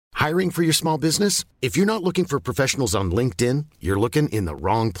Hiring for your small business? If you're not looking for professionals on LinkedIn, you're looking in the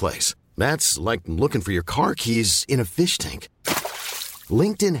wrong place. That's like looking for your car keys in a fish tank.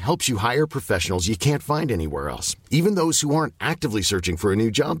 LinkedIn helps you hire professionals you can't find anywhere else, even those who aren't actively searching for a new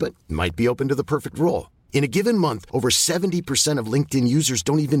job but might be open to the perfect role. In a given month, over 70% of LinkedIn users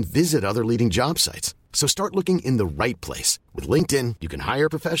don't even visit other leading job sites. So start looking in the right place. With LinkedIn, you can hire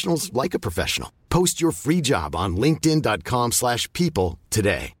professionals like a professional. Post your free job on linkedin.com/people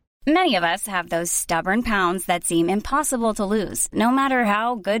today. Many of us have those stubborn pounds that seem impossible to lose, no matter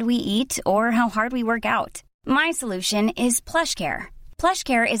how good we eat or how hard we work out. My solution is PlushCare.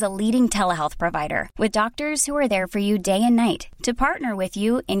 PlushCare is a leading telehealth provider with doctors who are there for you day and night to partner with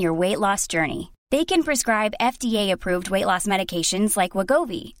you in your weight loss journey. They can prescribe FDA-approved weight loss medications like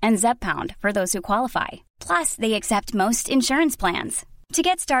Wegovy and Zepbound for those who qualify. Plus, they accept most insurance plans. To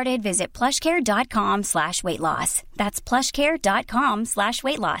get started, visit plushcare.com/weightloss. That's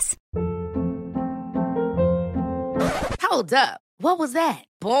plushcare.com/weightloss. Hold up. What was that?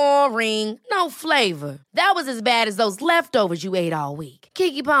 Boring. No flavor. That was as bad as those leftovers you ate all week.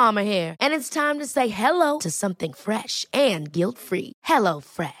 Keke Palmer here, and it's time to say hello to something fresh and guilt-free. Hello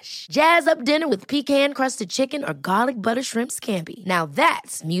Fresh. Jazz up dinner with pecan-crusted chicken or garlic butter shrimp scampi. Now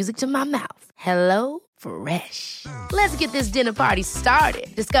that's music to my mouth. Hello Fresh. Let's get this dinner party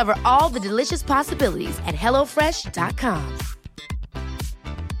started. Discover all the delicious possibilities at hellofresh.com.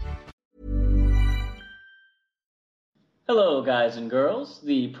 Hello, guys and girls.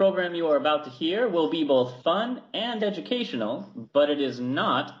 The program you are about to hear will be both fun and educational, but it is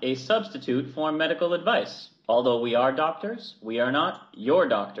not a substitute for medical advice. Although we are doctors, we are not your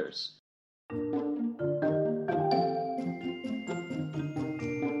doctors.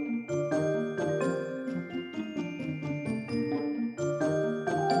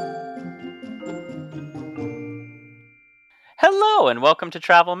 Hello, and welcome to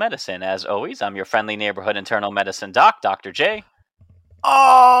Travel Medicine. As always, I'm your friendly neighborhood internal medicine doc, Dr. J.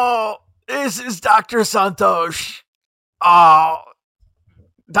 Oh, this is Dr. Santosh. Oh,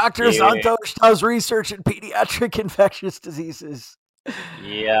 Dr. Santosh does research in pediatric infectious diseases.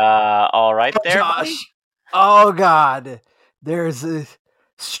 Yeah, all right there, Josh. buddy? Oh, God. There's a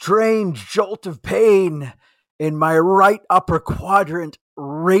strange jolt of pain in my right upper quadrant,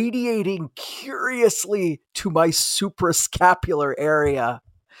 radiating curiously to my suprascapular area.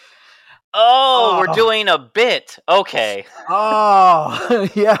 Oh, we're doing a bit. Okay. Oh,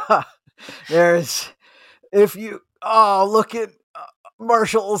 yeah. Look at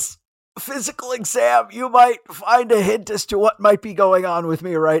Marshall's physical exam, you might find a hint as to what might be going on with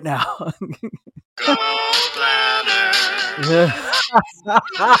me right now.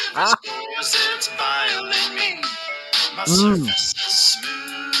 My surface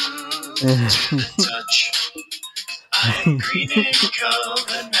is smooth touch. I'm green in color,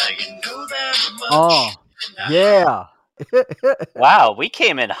 now you know that much. Oh, yeah. Wow, we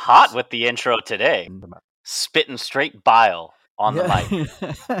came in hot with the intro today. Spitting straight bile on the mic.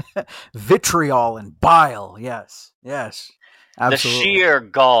 Vitriol and bile, yes. Absolutely. The sheer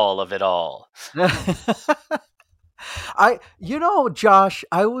gall of it all. Josh,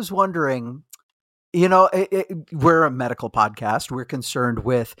 I was wondering, we're a medical podcast. We're concerned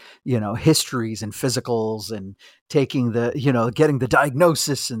with, histories and physicals and taking getting the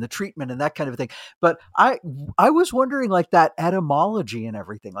diagnosis and the treatment and that kind of thing. But I was wondering, like, that etymology and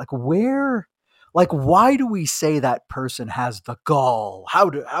everything, why do we say that person has the gall? How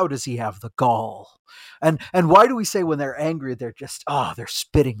does he have the gall? And why do we say when they're angry, they're just, they're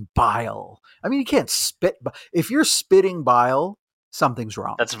spitting bile? I mean, you can't spit. If you're spitting bile, something's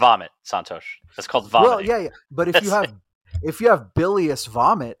wrong. That's vomit, Santosh. That's called vomiting. Well, yeah. But if you have bilious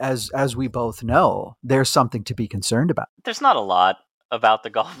vomit, as we both know, there's something to be concerned about. There's not a lot about the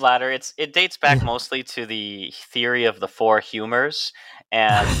gallbladder. It dates back mostly to the theory of the four humors,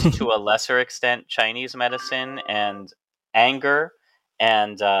 and to a lesser extent, Chinese medicine and anger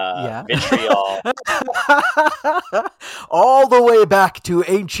and vitriol. All the way back to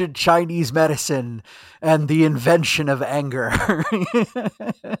ancient Chinese medicine and the invention of anger.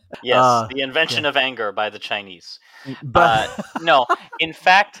 Yes, the invention of anger by the Chinese. No, in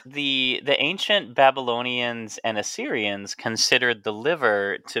fact, the ancient Babylonians and Assyrians considered the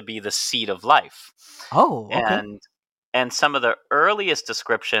liver to be the seat of life. Oh, okay. And some of the earliest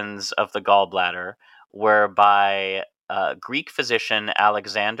descriptions of the gallbladder were by Greek physician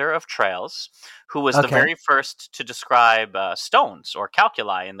Alexander of Tralles, who was the very first to describe stones or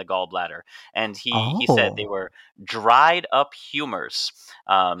calculi in the gallbladder. And he said they were dried up humors.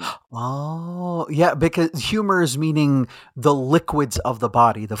 Because humors meaning the liquids of the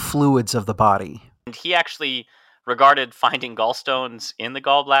body, the fluids of the body. And he actually regarded finding gallstones in the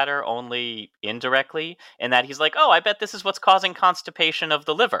gallbladder only indirectly, and that he's like, oh, I bet this is what's causing constipation of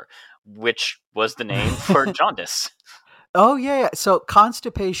the liver, which was the name for jaundice. Oh, yeah. So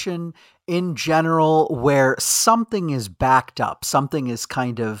constipation in general, where something is backed up, something is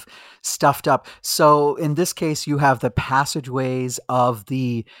kind of stuffed up. So in this case, you have the passageways of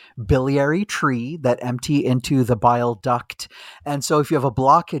the biliary tree that empty into the bile duct. And so if you have a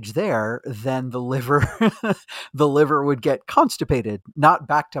blockage there, then the liver, the liver would get constipated, not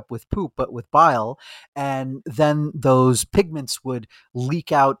backed up with poop, but with bile. And then those pigments would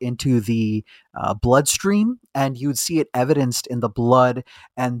leak out into the bloodstream, and you'd see it evidenced in the blood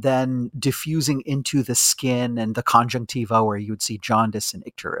and then diffusing into the skin and the conjunctiva, where you would see jaundice and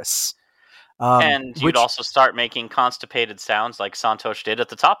icterus. And you'd also start making constipated sounds like Santosh did at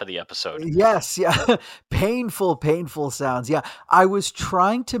the top of the episode. Yes, yeah. painful sounds. Yeah. I was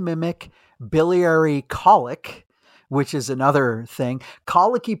trying to mimic biliary colic, which is another thing.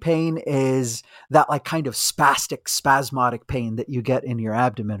 Colicky pain is that like kind of spasmodic pain that you get in your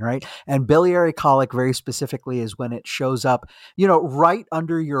abdomen, right? And biliary colic very specifically is when it shows up, right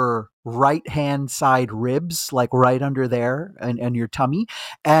under your right hand side ribs, like right under there and your tummy.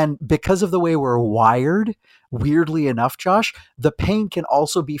 And because of the way we're wired, weirdly enough, Josh, the pain can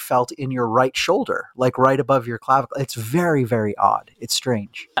also be felt in your right shoulder, like right above your clavicle. It's very, very odd. It's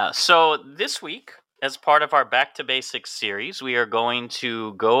strange. So this week, as part of our Back to Basics series, we are going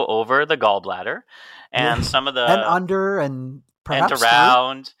to go over the gallbladder and some of the... and under and perhaps and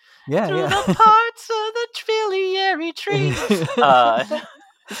around. Through the parts of the biliary tree.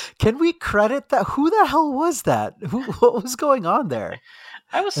 Can we credit that? Who the hell was that? What was going on there?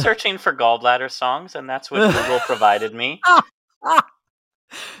 I was searching for gallbladder songs, and that's what Google provided me.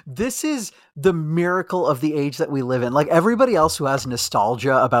 This is the miracle of the age that we live in. Like everybody else who has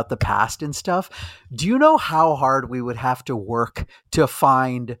nostalgia about the past and stuff, do you know how hard we would have to work to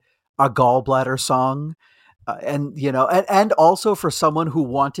find a gallbladder song? And also for someone who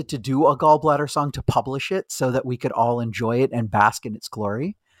wanted to do a gallbladder song to publish it so that we could all enjoy it and bask in its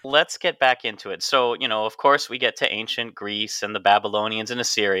glory. Let's get back into it. So, of course, we get to ancient Greece and the Babylonians and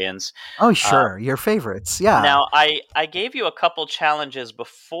Assyrians. Oh, sure. Your favorites. Yeah. Now, I gave you a couple challenges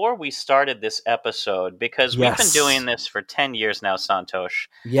before we started this episode because we've been doing this for 10 years now, Santosh.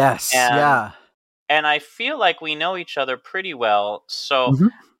 Yes. And I feel like we know each other pretty well. So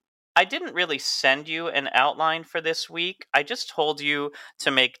I didn't really send you an outline for this week. I just told you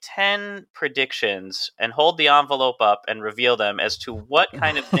to make 10 predictions and hold the envelope up and reveal them as to what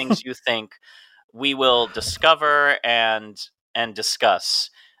kind of things you think we will discover and discuss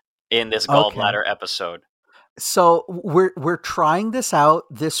in this gallbladder episode. So we're trying this out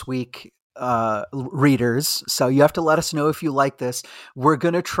this week, readers. So you have to let us know if you like this. We're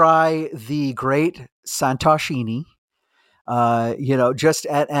going to try the great Santoshini.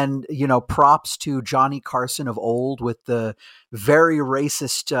 Props to Johnny Carson of old with the very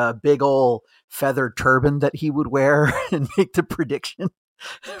racist, big old feathered turban that he would wear and make the prediction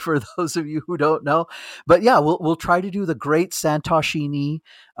for those of you who don't know. But yeah, we'll try to do the great Santoshini,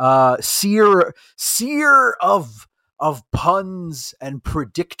 seer of puns and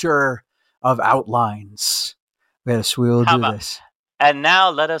predictor of outlines. Yes, we will do this. And now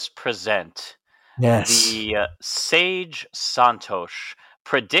let us present Yes. the sage Santosh,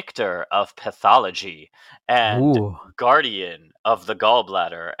 predictor of pathology and guardian of the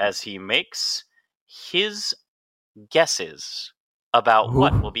gallbladder, as he makes his guesses about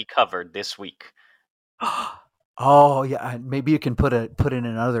what will be covered this week. Oh yeah, maybe you can put in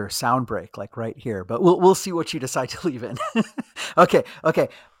another sound break like right here, but we'll see what you decide to leave in. Okay.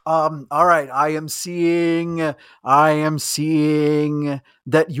 All right. I am seeing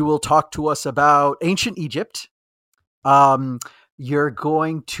that you will talk to us about ancient Egypt. You're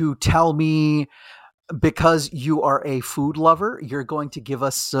going to tell me, because you are a food lover, you're going to give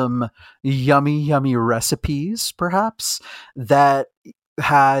us some yummy recipes, perhaps, that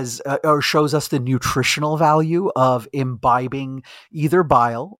has or shows us the nutritional value of imbibing either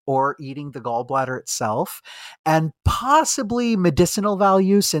bile or eating the gallbladder itself, and possibly medicinal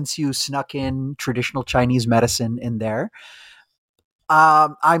value since you snuck in traditional Chinese medicine in there.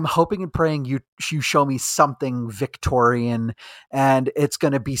 I'm hoping and praying you show me something Victorian, and it's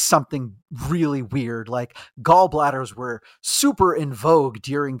going to be something really weird. Like gallbladders were super in vogue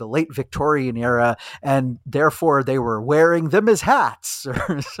during the late Victorian era, and therefore they were wearing them as hats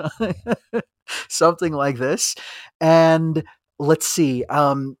or something like this. And let's see,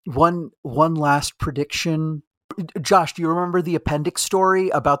 one last prediction. Josh, do you remember the appendix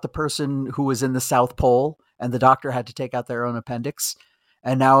story about the person who was in the South Pole and the doctor had to take out their own appendix?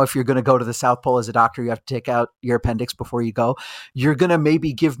 And now if you're going to go to the South Pole as a doctor, you have to take out your appendix before you go. You're going to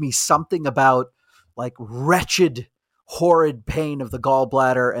maybe give me something about like wretched, horrid pain of the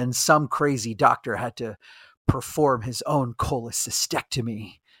gallbladder, and some crazy doctor had to perform his own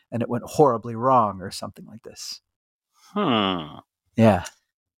cholecystectomy and it went horribly wrong or something like this. Yeah.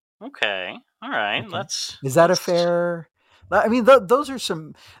 Okay. All right. Okay. Is that a fair? I mean, those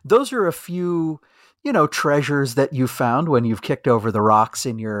are a few, treasures that you found when you've kicked over the rocks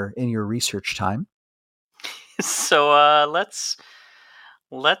in your research time. So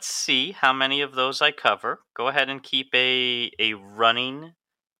let's see how many of those I cover. Go ahead and keep a running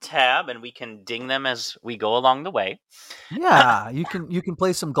tab, and we can ding them as we go along the way. Yeah, you can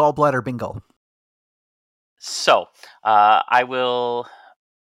play some gallbladder bingo. So I'll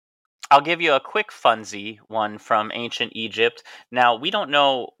give you a quick funsy one from ancient Egypt. Now, we don't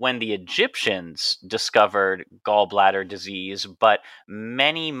know when the Egyptians discovered gallbladder disease, but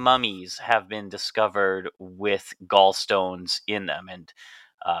many mummies have been discovered with gallstones in them. And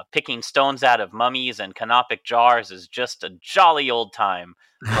picking stones out of mummies and canopic jars is just a jolly old time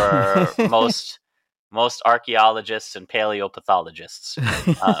for most archaeologists and paleopathologists.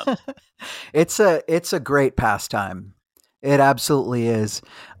 It's a great pastime. It absolutely is.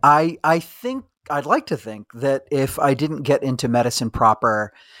 I'd like to think that if I didn't get into medicine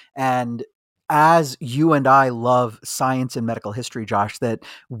proper, and as you and I love science and medical history, Josh, that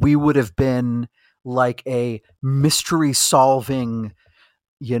we would have been like a mystery solving,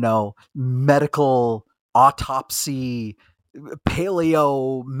 medical autopsy,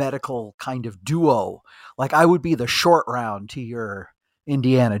 paleo medical kind of duo. Like I would be the short round to your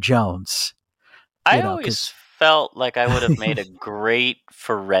Indiana Jones. I always felt like I would have made a great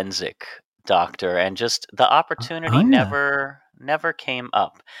forensic doctor, and just the opportunity never came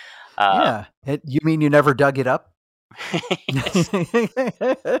up. Yeah. You mean you never dug it up? It's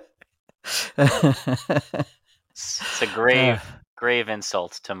a grave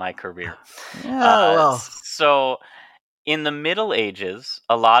insult to my career. Well. So in the Middle Ages,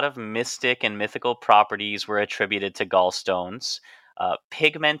 a lot of mystic and mythical properties were attributed to gallstones.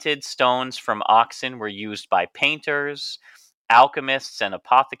 Pigmented stones from oxen were used by painters. Alchemists and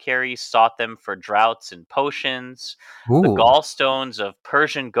apothecaries sought them for draughts and potions. Ooh. The gallstones of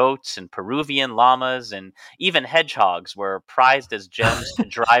Persian goats and Peruvian llamas and even hedgehogs were prized as gems to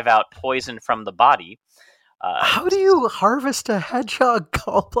drive out poison from the body. How do you harvest a hedgehog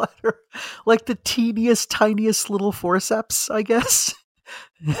gallbladder? Like the tiniest little forceps, I guess?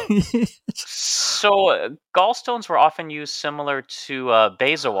 So gallstones were often used similar to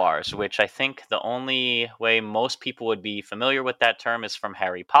bezoars, which I think the only way most people would be familiar with that term is from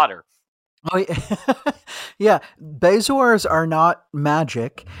Harry Potter. Oh, yeah. Yeah. Bezoars are not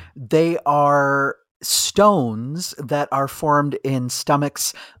magic. They are stones that are formed in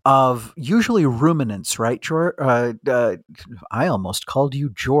stomachs of usually ruminants, right, George? I almost called you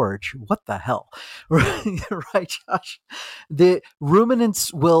George. What the hell? Right, Josh? The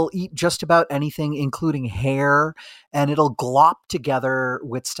ruminants will eat just about anything, including hair, and it'll glop together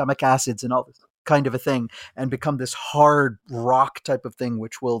with stomach acids and all this kind of a thing and become this hard rock type of thing,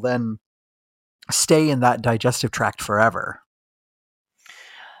 which will then stay in that digestive tract forever.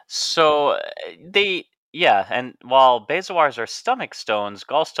 So and while bezoars are stomach stones,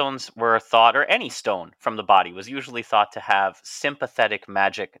 gallstones were thought, or any stone from the body, was usually thought to have sympathetic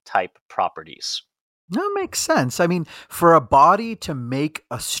magic type properties. That makes sense. I mean, for a body to make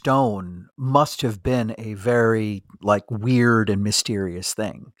a stone must have been a very weird and mysterious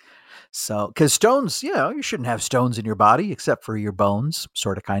thing. So, because stones, you shouldn't have stones in your body except for your bones,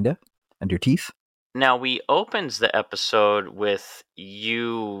 sort of, kind of, and your teeth. Now, we opened the episode with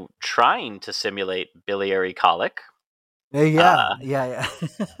you trying to simulate biliary colic. Yeah.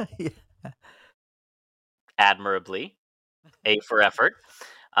 Admirably. A for effort.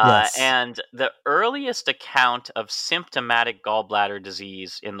 Yes. And the earliest account of symptomatic gallbladder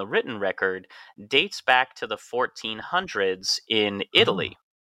disease in the written record dates back to the 1400s in Italy.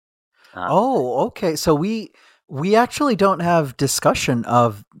 Okay. So we actually don't have discussion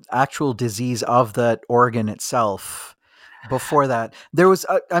of actual disease of the organ itself. Before that, there was,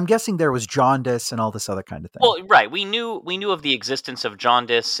 I'm guessing there was jaundice and all this other kind of thing. Well, right. We knew of the existence of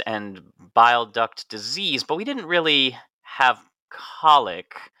jaundice and bile duct disease, but we didn't really have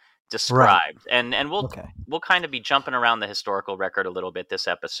colic described. Right. And we'll kind of be jumping around the historical record a little bit this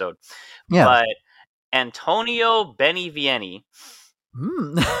episode. Yeah. But Antonio Benivieni.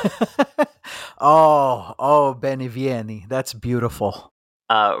 Oh, Benivieni. That's beautiful.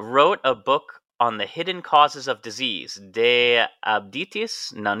 Wrote a book on the hidden causes of disease, De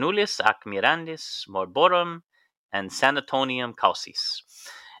Abditis Nanulis ac Mirandis Morborum and Sanitonium causis.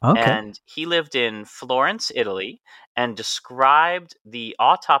 Okay. And he lived in Florence, Italy, and described the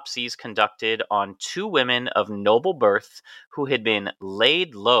autopsies conducted on two women of noble birth who had been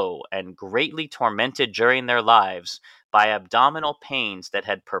laid low and greatly tormented during their lives by abdominal pains that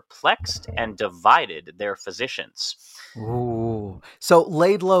had perplexed and divided their physicians. Ooh. So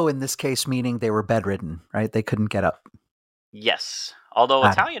laid low in this case, meaning they were bedridden, right? They couldn't get up. Yes, although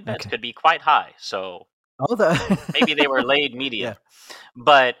Got it. Italian beds Okay. could be quite high, so Oh, maybe they were laid medium. Yeah,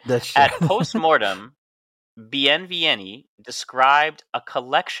 But that's true. at post-mortem, Bienvieni described a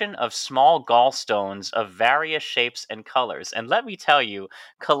collection of small gallstones of various shapes and colors. And let me tell you,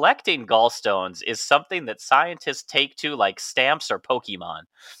 collecting gallstones is something that scientists take to like stamps or Pokemon.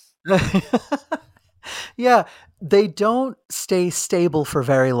 Yeah, they don't stay stable for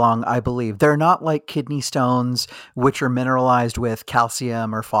very long, I believe. They're not like kidney stones, which are mineralized with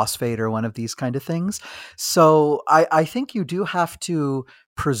calcium or phosphate or one of these kind of things. So I think you do have to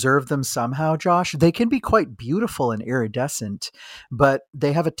preserve them somehow, Josh. They can be quite beautiful and iridescent, but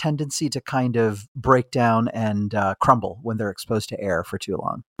they have a tendency to kind of break down and crumble when they're exposed to air for too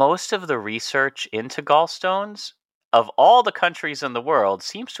long. Most of the research into gallstones of all the countries in the world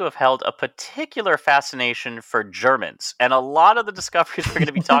seems to have held a particular fascination for Germans. And a lot of the discoveries we're going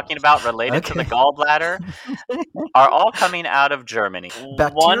to be talking about related to the Okay. gallbladder are all coming out of Germany.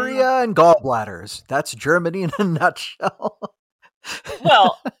 Bacteria and gallbladders. That's Germany in a nutshell.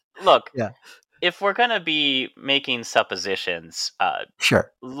 Well, look, Yeah, if we're going to be making suppositions,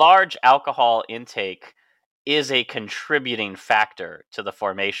 sure. large alcohol intake is a contributing factor to the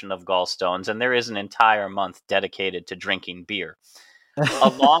formation of gallstones, and there is an entire month dedicated to drinking beer,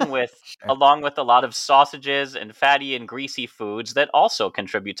 along with Sure. along with a lot of sausages and fatty and greasy foods that also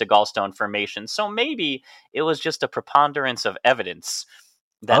contribute to gallstone formation. So maybe it was just a preponderance of evidence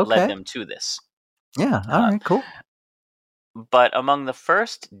that led Okay. them to this. Yeah. All Uh, right. Cool. But among the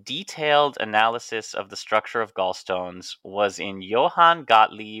first detailed analysis of the structure of gallstones was in Johann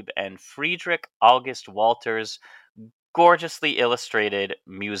Gottlieb and Friedrich August Walter's gorgeously illustrated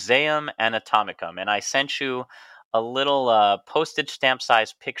Museum Anatomicum. And I sent you a little postage stamp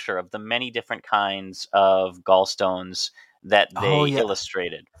sized picture of the many different kinds of gallstones that Oh they yeah.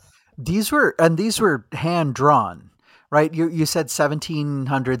 illustrated. These were hand drawn, right? You said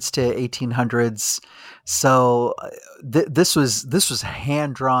 1700s to 1800s. So this was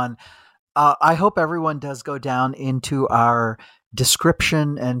hand drawn. I hope everyone does go down into our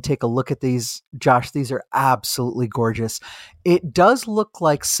description and take a look at these. Josh, these are absolutely gorgeous. It does look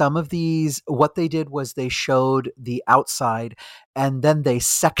like some of these, what they did was they showed the outside and then they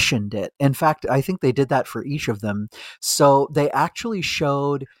sectioned it. In fact, I think they did that for each of them. So they actually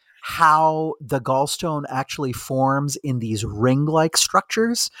showed how the gallstone actually forms in these ring-like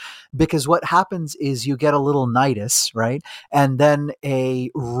structures, because what happens is you get a little nidus, right? And then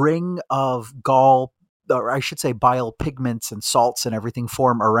a ring of gall, or I should say bile pigments and salts and everything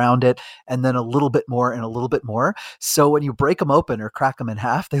form around it, and then a little bit more and a little bit more. So when you break them open or crack them in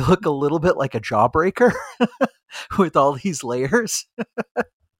half, they look a little bit like a jawbreaker with all these layers.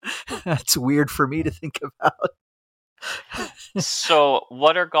 That's weird for me to think about. So,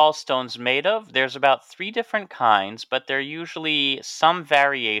 what are gallstones made of? There's about three different kinds, but they're usually some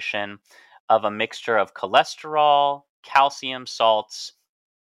variation of a mixture of cholesterol, calcium salts,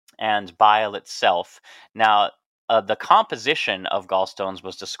 and bile itself. Now, the composition of gallstones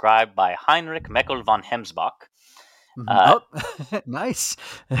was described by Heinrich Meckel von Hemsbach, uh, Oh, nice.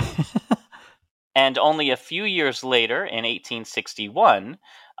 and only a few years later, in 1861,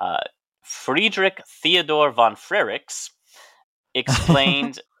 uh, Friedrich Theodor von Frerichs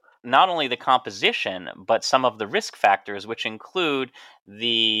explained not only the composition, but some of the risk factors, which include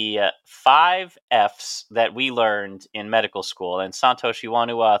the 5 F's that we learned in medical school. And Santosh, you want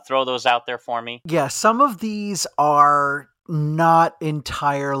to throw those out there for me? Yeah, some of these are not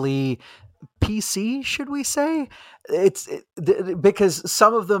entirely PC, should we say? Because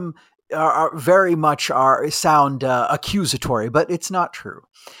some of them are very much sound accusatory, but it's not true.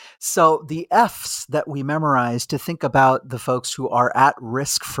 So the F's that we memorize to think about the folks who are at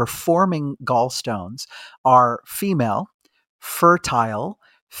risk for forming gallstones are female, fertile,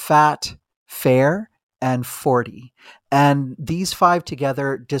 fat, fair, and 40. And these 5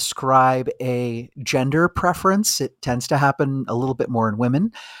 together describe a gender preference. It tends to happen a little bit more in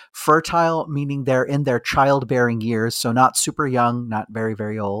women. Fertile, meaning they're in their childbearing years, so not super young, not very,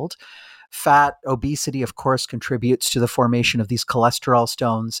 very old. Fat, obesity, of course, contributes to the formation of these cholesterol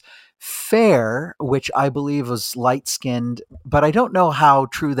stones. fair, which I believe was light skinned, but I don't know how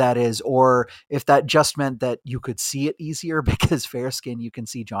true that is, or if that just meant that you could see it easier because fair skin, you can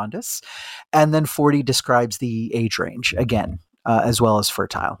see jaundice. And then 40 describes the age range again, as well as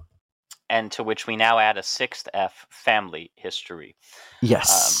fertile. And to which we now add a sixth F, family history.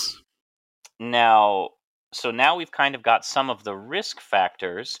 Yes. Now we've kind of got some of the risk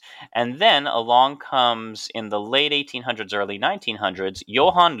factors, and then along comes in the late 1800s, early 1900s,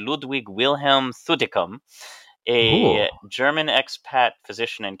 Johann Ludwig Wilhelm Thudicum, a German expat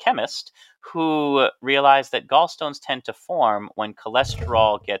physician and chemist who realized that gallstones tend to form when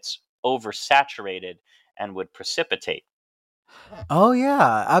cholesterol gets oversaturated and would precipitate. Oh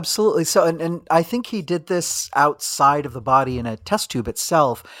yeah, absolutely. So, and I think he did this outside of the body in a test tube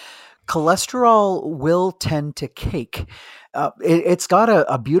itself. Cholesterol will tend to cake. It's got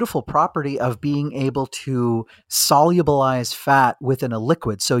a beautiful property of being able to solubilize fat within a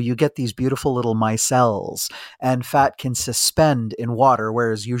liquid. So you get these beautiful little micelles, and fat can suspend in water,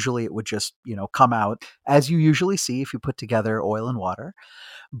 whereas usually it would just, come out, as you usually see if you put together oil and water.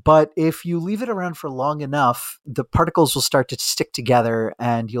 But if you leave it around for long enough, the particles will start to stick together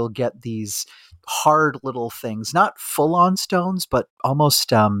and you'll get these hard little things, not full on stones, but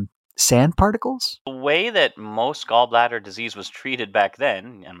almost sand particles. The way that most gallbladder disease was treated back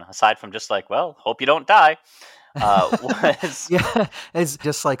then, and aside from just like, well, hope you don't die, was Yeah, it's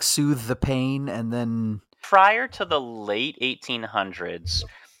just like soothe the pain and then. Prior to the late 1800s,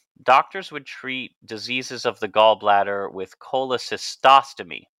 doctors would treat diseases of the gallbladder with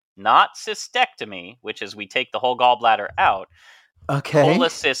cholecystostomy, not cystectomy, which is we take the whole gallbladder out. Okay.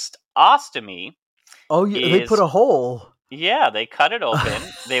 Cholecystostomy. Oh, they put a hole. Yeah, they cut it open.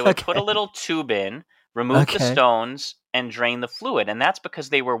 They would put a little tube in, remove the stones, and drain the fluid. And that's because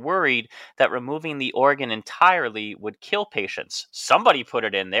they were worried that removing the organ entirely would kill patients. Somebody put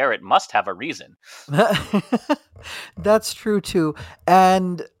it in there. It must have a reason. That's true, too.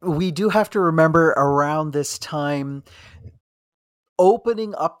 And we do have to remember around this time,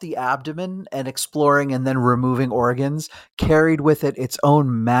 opening up the abdomen and exploring and then removing organs carried with it its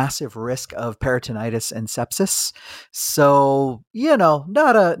own massive risk of peritonitis and sepsis. So,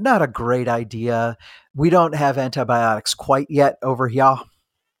 not a great idea. We don't have antibiotics quite yet over here.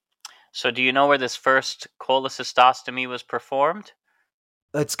 So do you know where this first cholecystostomy was performed?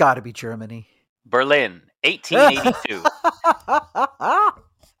 It's got to be Germany. Berlin, 1882.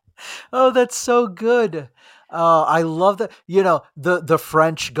 Oh, that's so good. I love that. The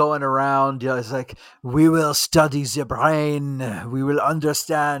French going around, it's like, we will study the brain. We will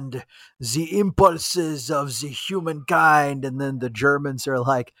understand the impulses of the humankind. And then the Germans are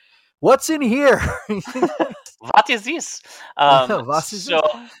like, what's in here? What is this?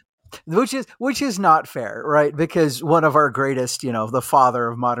 Which is not fair, right? Because one of our greatest, the father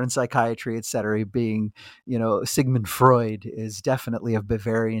of modern psychiatry, et cetera, being, Sigmund Freud, is definitely of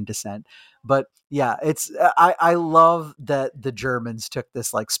Bavarian descent. But yeah, I love that the Germans took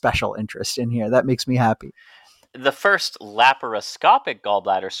this like special interest in here. That makes me happy. The first laparoscopic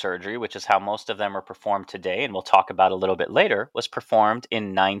gallbladder surgery, which is how most of them are performed today, and we'll talk about a little bit later, was performed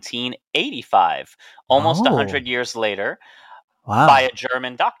in 1985, almost 100 years later. Wow. By a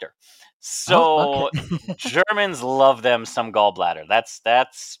German doctor. So Germans love them some gallbladder. That's the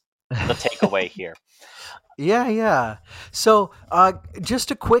takeaway here. Yeah. So just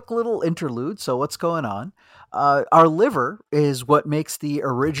a quick little interlude. So what's going on? Our liver is what makes the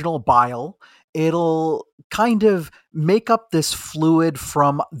original bile. It'll kind of make up this fluid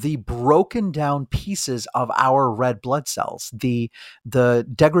from the broken down pieces of our red blood cells, the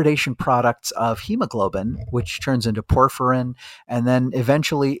degradation products of hemoglobin, which turns into porphyrin and then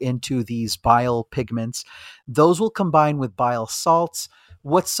eventually into these bile pigments. Those will combine with bile salts.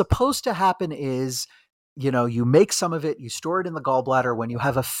 What's supposed to happen is, you make some of it, you store it in the gallbladder. When you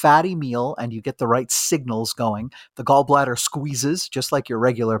have a fatty meal and you get the right signals going, the gallbladder squeezes just like your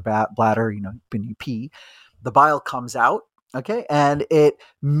regular bladder, when you pee. The bile comes out, okay, and it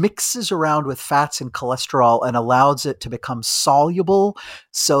mixes around with fats and cholesterol and allows it to become soluble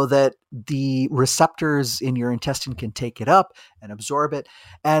so that the receptors in your intestine can take it up and absorb it.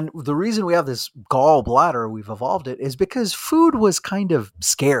 And the reason we have this gallbladder, we've evolved it, is because food was kind of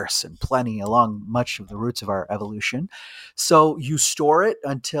scarce and plenty along much of the roots of our evolution. So you store it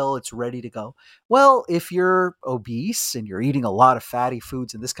until it's ready to go. Well, if you're obese and you're eating a lot of fatty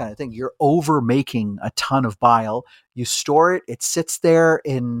foods and this kind of thing, you're over making a ton of bile. You store it, it sits there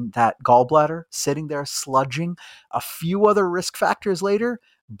in that gallbladder, sitting there sludging. A few other risk factors later,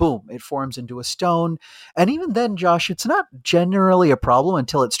 boom, it forms into a stone. And even then, Josh, it's not generally a problem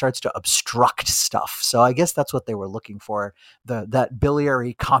until it starts to obstruct stuff. So I guess that's what they were looking for, that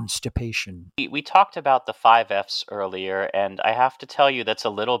biliary constipation. We talked about the 5Fs earlier, and I have to tell you that's a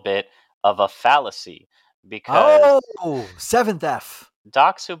little bit of a fallacy because Seventh F.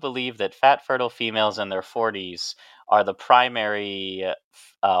 docs who believe that fat fertile females in their 40s are the primary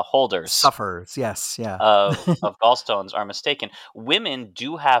holders Sufferers, yes, yeah. of gallstones are mistaken. Women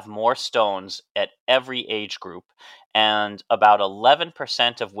do have more stones at every age group, and about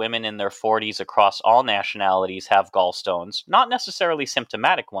 11% of women in their 40s across all nationalities have gallstones, not necessarily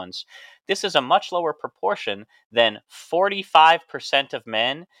symptomatic ones. This is a much lower proportion than 45% of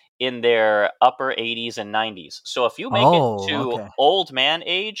men in their upper 80s and 90s. So if you make it to old man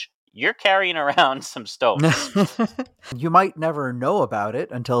age, you're carrying around some stones. You might never know about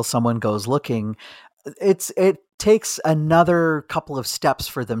it until someone goes looking. It takes another couple of steps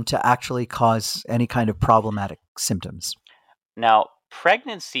for them to actually cause any kind of problematic symptoms. Now,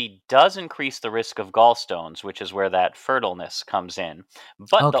 pregnancy does increase the risk of gallstones, which is where that fertileness comes in.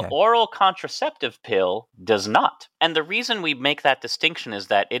 But the oral contraceptive pill does not. And the reason we make that distinction is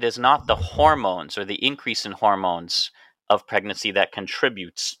that it is not the hormones or the increase in hormones of pregnancy that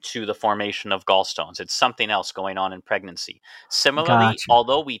contributes to the formation of gallstones. It's something else going on in pregnancy. Similarly,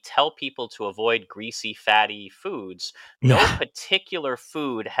 although we tell people to avoid greasy, fatty foods, no particular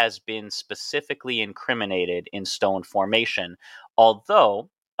food has been specifically incriminated in stone formation. Although,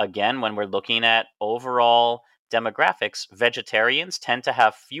 again, when we're looking at overall demographics, vegetarians tend to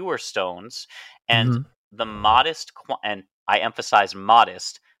have fewer stones, and the modest, and I emphasize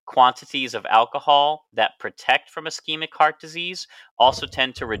modest, quantities of alcohol that protect from ischemic heart disease also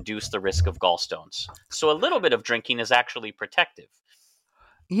tend to reduce the risk of gallstones. So a little bit of drinking is actually protective.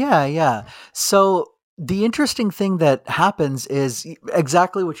 Yeah. So the interesting thing that happens is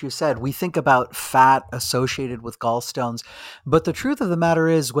exactly what you said. We think about fat associated with gallstones, but the truth of the matter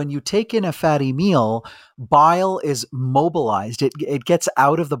is when you take in a fatty meal, bile is mobilized. It gets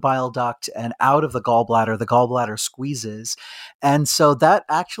out of the bile duct and out of the gallbladder. The gallbladder squeezes. And so that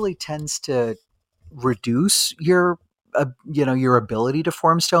actually tends to reduce your ability to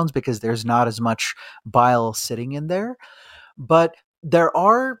form stones because there's not as much bile sitting in there. But there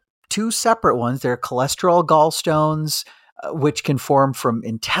are two separate ones. There are cholesterol gallstones, which can form from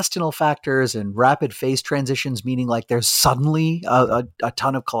intestinal factors and rapid phase transitions, meaning like there's suddenly a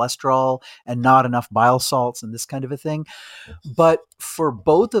ton of cholesterol and not enough bile salts and this kind of a thing. But for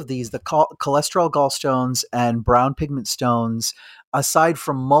both of these, the cholesterol gallstones and brown pigment stones, aside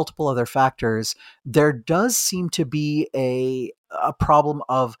from multiple other factors, there does seem to be a problem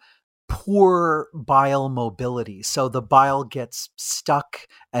of poor bile mobility. So the bile gets stuck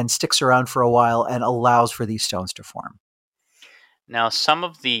and sticks around for a while and allows for these stones to form. Now, some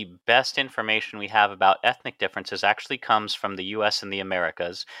of the best information we have about ethnic differences actually comes from the US and the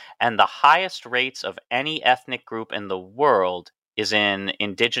Americas, and the highest rates of any ethnic group in the world is in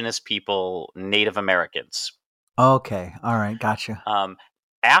indigenous people, Native Americans. Okay, all right, gotcha.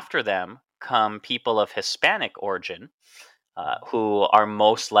 After them come people of Hispanic origin, who are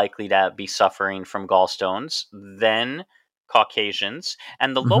most likely to be suffering from gallstones, then Caucasians,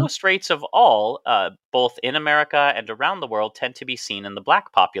 and the lowest rates of all, both in America and around the world, tend to be seen in the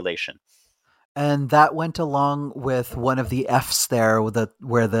Black population. And that went along with one of the F's there,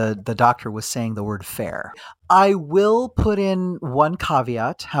 where the doctor was saying the word fair. I will put in one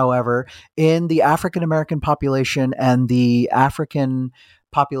caveat, however, in the African American population and the African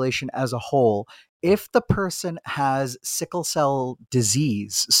population as a whole. If the person has sickle cell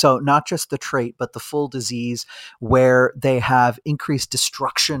disease, so not just the trait, but the full disease where they have increased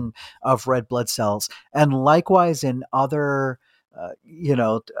destruction of red blood cells, and likewise in other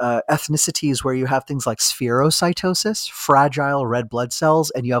ethnicities where you have things like spherocytosis, fragile red blood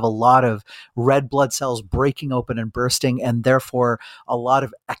cells, and you have a lot of red blood cells breaking open and bursting, and therefore a lot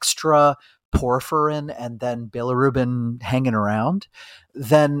of extra porphyrin and then bilirubin hanging around,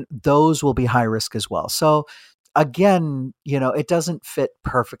 then those will be high risk as well. So again, it doesn't fit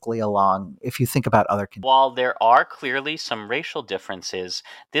perfectly along if you think about other conditions. While there are clearly some racial differences,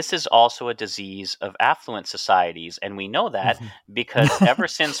 this is also a disease of affluent societies, and we know that because ever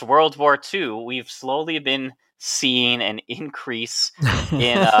since World War II, we've slowly been seeing an increase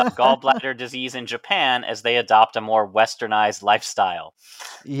in gallbladder disease in Japan as they adopt a more westernized lifestyle.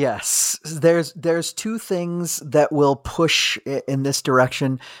 Yes, there's two things that will push in this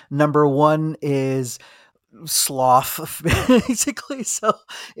direction. Number one is sloth, basically. So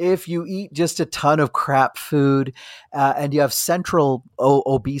if you eat just a ton of crap food and you have central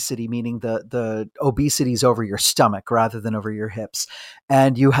obesity, meaning the obesity is over your stomach rather than over your hips,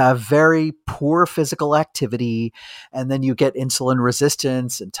 and you have very poor physical activity, and then you get insulin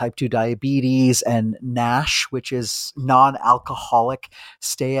resistance and type 2 diabetes and NASH, which is non-alcoholic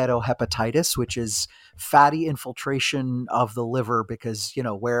steatohepatitis, which is fatty infiltration of the liver, because,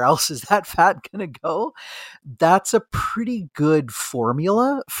 where else is that fat going to go? That's a pretty good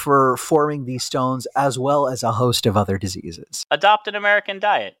formula for forming these stones, as well as a host of other diseases. Adopt an American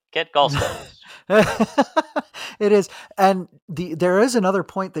diet. Get gallstones. It is. And there is another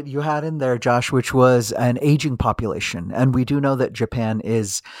point that you had in there, Josh, which was an aging population. And we do know that Japan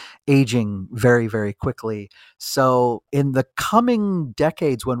is aging very, very quickly. So in the coming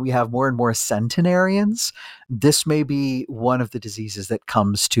decades, when we have more and more centenarians, this may be one of the diseases that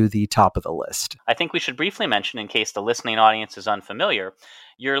comes to the top of the list. I think we should briefly mention, in case the listening audience is unfamiliar,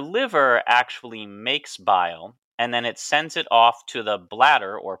 your liver actually makes bile, and then it sends it off to the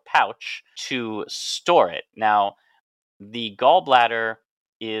bladder or pouch to store it. Now, the gallbladder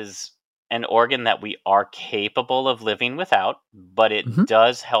is an organ that we are capable of living without, but it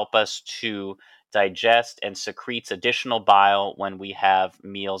does help us to digest and secretes additional bile when we have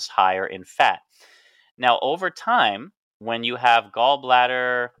meals higher in fat. Now, over time, when you have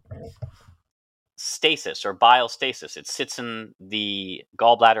gallbladder stasis or bile stasis, it sits in the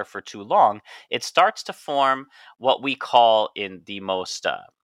gallbladder for too long, it starts to form what we call, in the most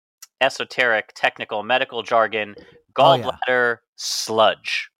esoteric, technical, medical jargon, gallbladder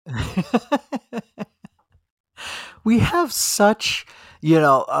sludge. We have such,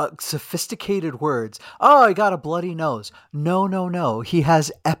 sophisticated words. Oh, I got a bloody nose. No. He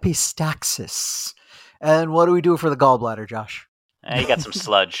has epistaxis. And what do we do for the gallbladder, Josh? You got some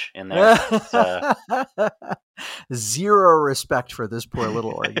sludge in there. Zero respect for this poor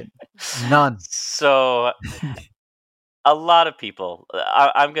little organ. None. So a lot of people,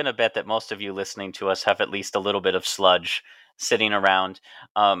 I'm going to bet that most of you listening to us have at least a little bit of sludge sitting around.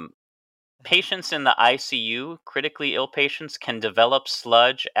 Patients in the ICU, critically ill patients, can develop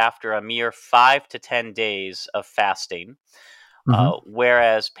sludge after a mere 5 to 10 days of fasting.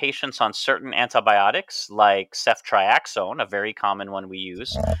 Whereas patients on certain antibiotics, like ceftriaxone, a very common one we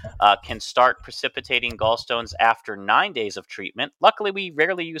use, can start precipitating gallstones after 9 days of treatment. Luckily, we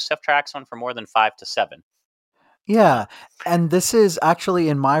rarely use ceftriaxone for more than 5 to 7. Yeah. And this is actually,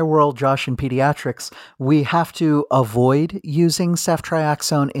 in my world, Josh, in pediatrics, we have to avoid using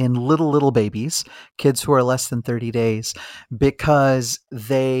ceftriaxone in little babies, kids who are less than 30 days, because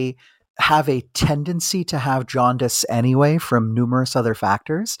they have a tendency to have jaundice anyway from numerous other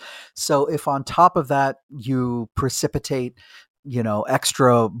factors. So if on top of that you precipitate,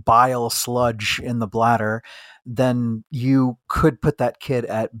 extra bile sludge in the bladder, then you could put that kid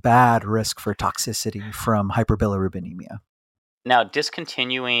at bad risk for toxicity from hyperbilirubinemia. Now,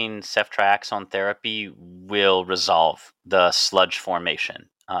 discontinuing ceftriaxone therapy will resolve the sludge formation.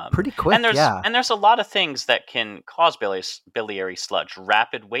 Pretty quick, and there's a lot of things that can cause biliary sludge.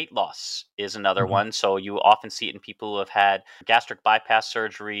 Rapid weight loss is another one. So you often see it in people who have had gastric bypass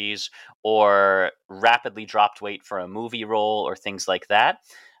surgeries or rapidly dropped weight for a movie role or things like that.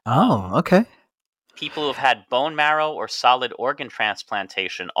 Okay. People who have had bone marrow or solid organ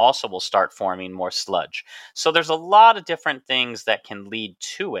transplantation also will start forming more sludge. So there's a lot of different things that can lead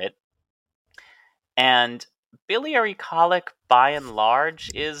to it. And biliary colic, by and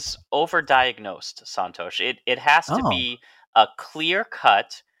large, is overdiagnosed, Santosh. It has to be a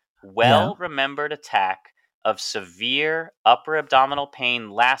clear-cut, well-remembered attack of severe upper abdominal pain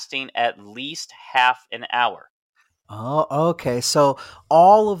lasting at least half an hour. Oh, okay. So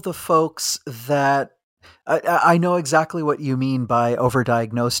all of the folks that I know exactly what you mean by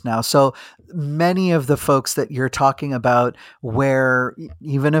overdiagnosed now. So many of the folks that you're talking about, where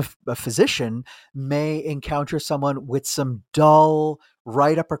even if a physician may encounter someone with some dull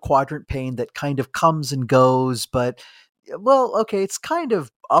right upper quadrant pain that kind of comes and goes, but okay, it's kind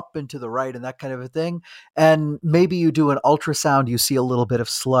of up and to the right and that kind of a thing. And maybe you do an ultrasound, you see a little bit of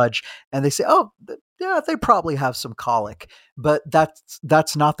sludge, and they say, oh, yeah, they probably have some colic, but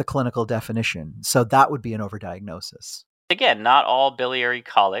that's not the clinical definition. So that would be an overdiagnosis. Again, not all biliary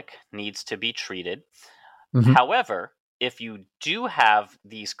colic needs to be treated. However, if you do have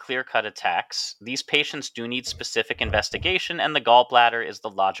these clear-cut attacks, these patients do need specific investigation, and the gallbladder is the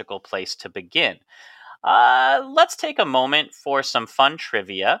logical place to begin. Let's take a moment for some fun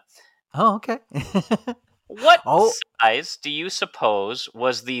trivia. Oh, okay. What size do you suppose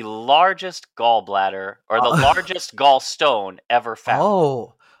was the largest gallbladder or the largest gallstone ever found?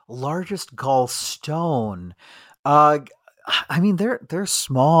 Largest gallstone. Uh, I mean, they're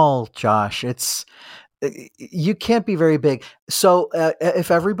small, Josh. You can't be very big. So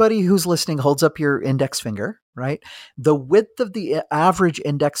if everybody who's listening holds up your index finger, right? The width of the average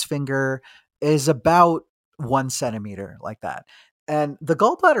index finger is about 1 centimeter, like that. And the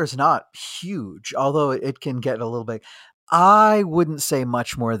gallbladder is not huge, although it can get a little big. I wouldn't say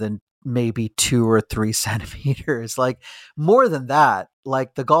much more than maybe 2 or 3 centimeters. Like more than that,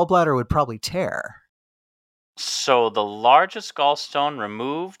 like the gallbladder would probably tear. So the largest gallstone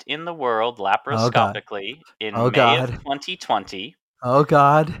removed in the world Oh God. laparoscopically Oh in May of God. 2020 Oh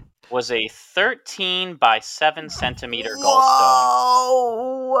God. was a 13 by 7 centimeter gallstone.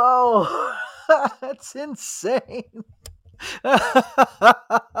 Whoa, whoa. That's insane.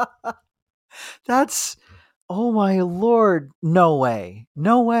 That's, oh my Lord. No way.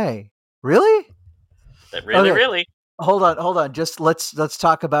 No way. Really? Really, Okay. really. Hold on. Just let's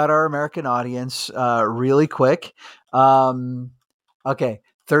talk about our American audience really quick. Okay.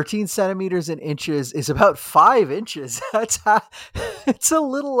 13 centimeters in inches is about 5 inches. It's a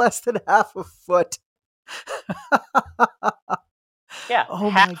little less than half a foot. Yeah,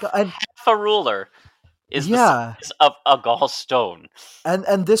 Oh my God. And half a ruler is the yeah. size of a gallstone.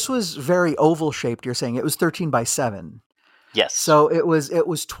 And this was very oval shaped. You're saying it was 13 by 7. Yes. So it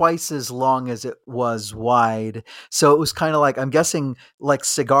was twice as long as it was wide. So it was kind of like, I'm guessing, like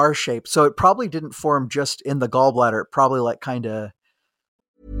cigar shaped. So it probably didn't form just in the gallbladder. It probably like kind of.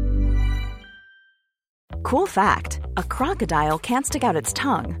 Cool fact, a crocodile can't stick out its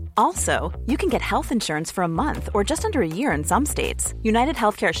tongue. Also, you can get health insurance for a month or just under a year in some states. United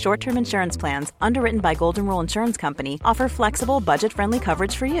Healthcare short-term insurance plans, underwritten by Golden Rule Insurance Company, offer flexible, budget-friendly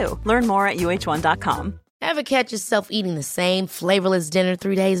coverage for you. Learn more at uh1.com. Ever catch yourself eating the same flavorless dinner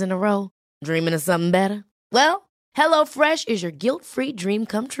 3 days in a row? Dreaming of something better? Well, HelloFresh is your guilt-free dream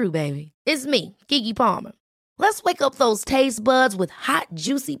come true, baby. It's me, Keke Palmer. Let's wake up those taste buds with hot,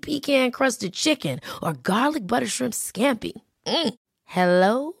 juicy pecan-crusted chicken or garlic butter shrimp scampi.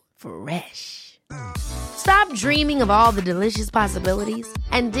 Hello Fresh. Stop dreaming of all the delicious possibilities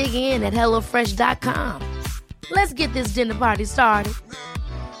and dig in at HelloFresh.com. Let's get this dinner party started.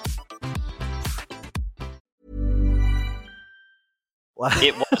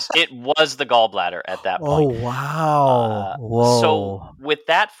 It was the gallbladder at that point. Oh, wow. Whoa. So with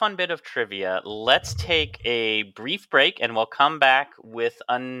that fun bit of trivia, let's take a brief break and we'll come back with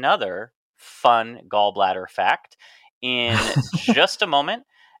another fun gallbladder fact in just a moment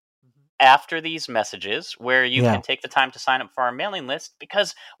after these messages, where you can take the time to sign up for our mailing list,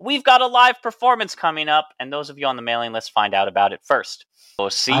 because we've got a live performance coming up and those of you on the mailing list find out about it first. So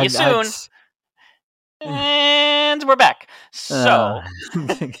see you soon. And we're back. So,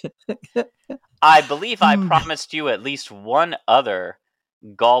 I believe I promised you at least one other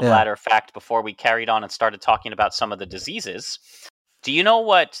gallbladder fact before we carried on and started talking about some of the diseases. Do you know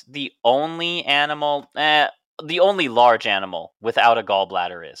what the only large animal without a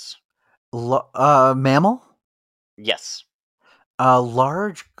gallbladder is? Mammal? Yes. A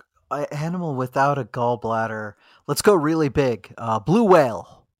large animal without a gallbladder. Let's go really big. Blue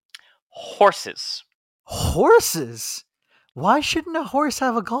whale. Horses. Horses? Why shouldn't a horse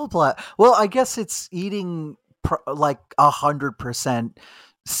have a gallbladder? Well, I guess it's eating like 100%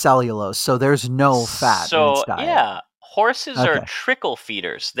 cellulose, so there's no fat in its diet. Yeah, horses are trickle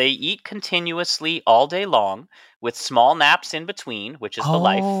feeders. They eat continuously all day long with small naps in between, which is the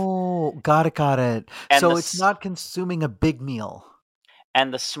life. Oh, got it. And so it's not consuming a big meal.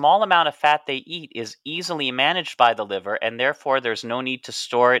 And the small amount of fat they eat is easily managed by the liver, and therefore there's no need to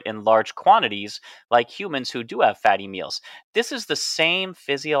store it in large quantities like humans who do have fatty meals. This is the same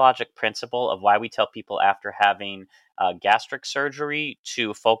physiologic principle of why we tell people after having gastric surgery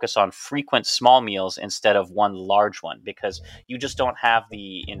to focus on frequent small meals instead of one large one, because you just don't have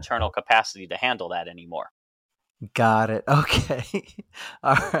the internal capacity to handle that anymore. Got it. Okay.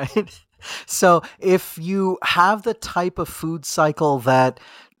 All right. So if you have the type of food cycle that,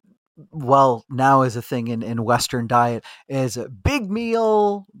 well, now is a thing in Western diet, is a big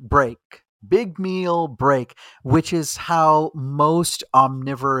meal break, which is how most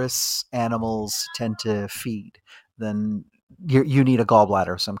omnivorous animals tend to feed, then you need a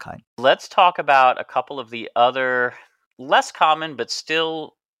gallbladder of some kind. Let's talk about a couple of the other less common but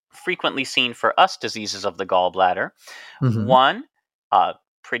still frequently seen for us diseases of the gallbladder. Mm-hmm. One,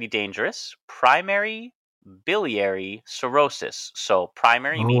 pretty dangerous, primary biliary cirrhosis. So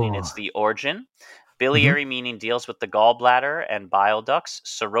primary meaning it's the origin, biliary meaning deals with the gallbladder and bile ducts,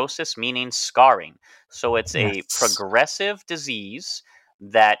 cirrhosis meaning scarring. So it's a progressive disease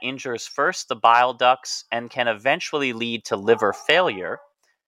that injures first the bile ducts and can eventually lead to liver failure.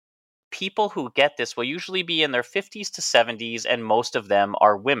 people who get this will usually be in their 50s to 70s, and most of them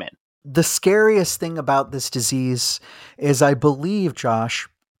are women. The scariest thing about this disease is, I believe, Josh,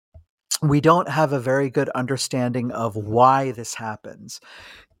 we don't have a very good understanding of why this happens.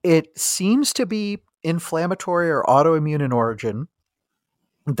 It seems to be inflammatory or autoimmune in origin,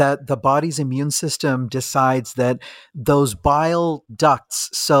 that the body's immune system decides that those bile ducts,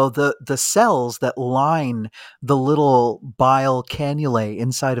 so the cells that line the little bile cannulae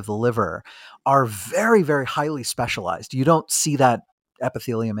inside of the liver, are very, very highly specialized. You don't see that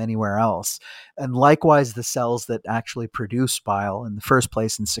epithelium anywhere else. And likewise, the cells that actually produce bile in the first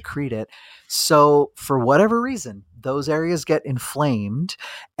place and secrete it. So for whatever reason, those areas get inflamed,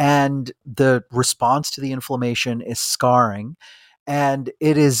 and the response to the inflammation is scarring. And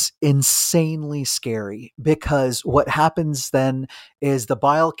it is insanely scary, because what happens then is the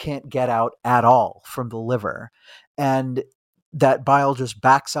bile can't get out at all from the liver. And that bile just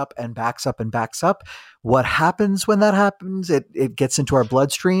backs up and backs up and backs up. What happens when that happens? It gets into our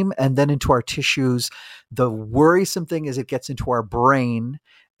bloodstream and then into our tissues. The worrisome thing is it gets into our brain,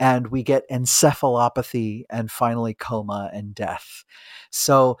 and we get encephalopathy and finally coma and death.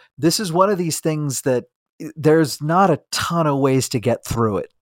 So this is one of these things that there's not a ton of ways to get through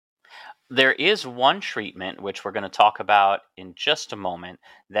it. There is one treatment, which we're going to talk about in just a moment,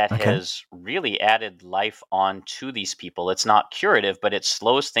 that has really added life on to these people. It's not curative, but it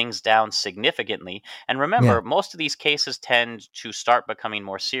slows things down significantly. And remember, most of these cases tend to start becoming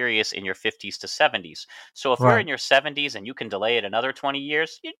more serious in your 50s to 70s. So if you're in your 70s and you can delay it another 20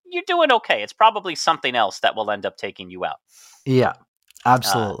 years, you're doing okay. It's probably something else that will end up taking you out. Yeah,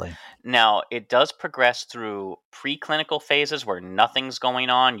 absolutely. Now, it does progress through preclinical phases where nothing's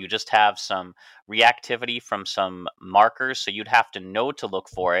going on. You just have some reactivity from some markers, so you'd have to know to look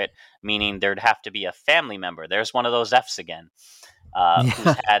for it, meaning there'd have to be a family member. There's one of those Fs again,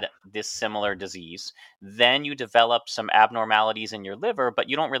 who's had this similar disease. Then you develop some abnormalities in your liver, but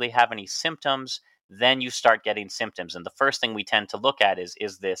you don't really have any symptoms. Then you start getting symptoms. And the first thing we tend to look at is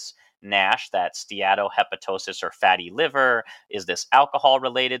this NASH, that steatohepatosis or fatty liver? Is this alcohol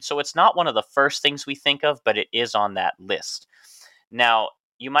related? So it's not one of the first things we think of, but it is on that list. Now,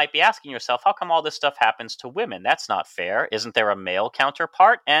 you might be asking yourself, how come all this stuff happens to women? That's not fair. Isn't there a male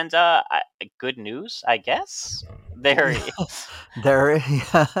counterpart? And good news, I guess.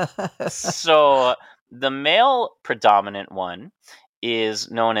 So the male predominant one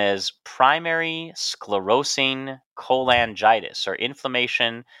is known as primary sclerosing cholangitis, or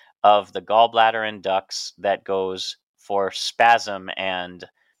inflammation of the gallbladder and ducts that goes for spasm and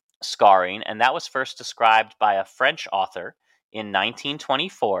scarring. And that was first described by a French author in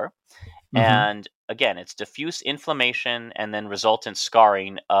 1924. And again, it's diffuse inflammation and then resultant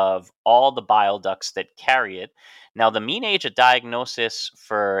scarring of all the bile ducts that carry it. Now, the mean age of diagnosis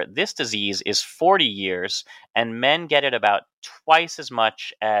for this disease is 40 years, and men get it about twice as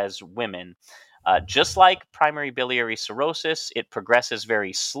much as women. Just like primary biliary cirrhosis, it progresses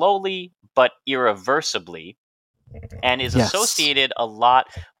very slowly but irreversibly, and is associated a lot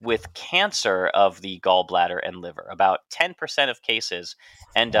with cancer of the gallbladder and liver. About 10% of cases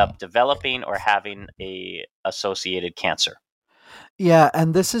end up developing or having a associated cancer. Yeah,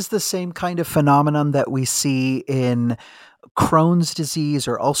 and this is the same kind of phenomenon that we see in Crohn's disease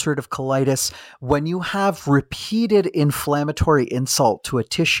or ulcerative colitis. When you have repeated inflammatory insult to a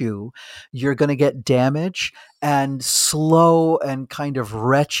tissue, you're going to get damage and slow and kind of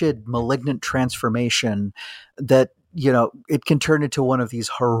wretched malignant transformation that, it can turn into one of these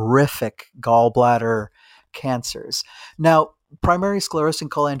horrific gallbladder cancers. Now, primary sclerosing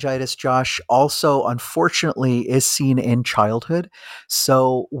cholangitis, Josh, also unfortunately is seen in childhood.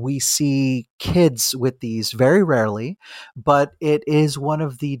 So we see kids with these very rarely, but it is one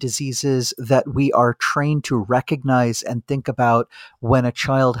of the diseases that we are trained to recognize and think about when a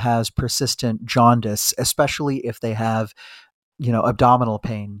child has persistent jaundice, especially if they have, abdominal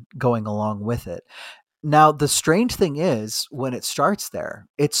pain going along with it. Now, the strange thing is, when it starts there,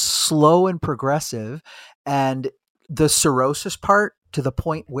 it's slow and progressive, and the cirrhosis part, to the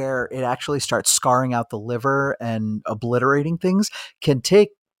point where it actually starts scarring out the liver and obliterating things, can take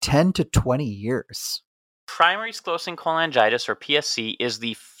 10 to 20 years. Primary sclerosing cholangitis, or PSC, is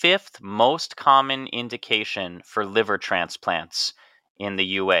the 5th most common indication for liver transplants in the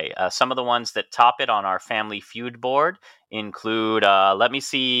UA. Some of the ones that top it on our Family Feud board include,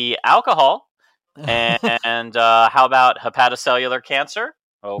 alcohol, and how about hepatocellular cancer?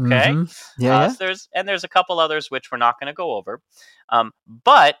 Okay. There's a couple others which we're not going to go over.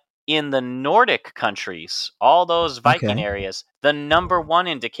 But in the Nordic countries, all those Viking areas, the number one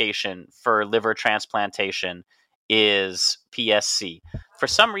indication for liver transplantation is PSC. For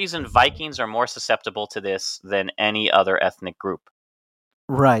some reason, Vikings are more susceptible to this than any other ethnic group.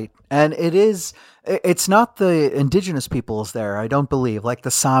 Right. And it's not the indigenous peoples there, I don't believe, like the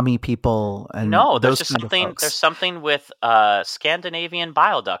Sami people and No, there's those just kind of something. There's folks. something with Scandinavian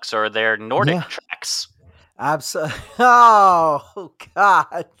bile ducks or their Nordic Yeah, tracks. absolutely. Oh,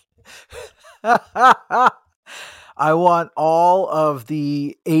 God. I want all of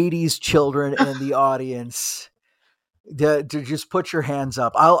the 80s children in the audience to just put your hands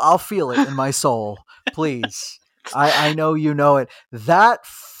up. I'll feel it in my soul, please. I know you know it. That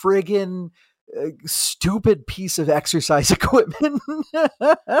friggin' stupid piece of exercise equipment. And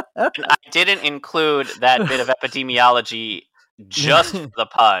I didn't include that bit of epidemiology just for the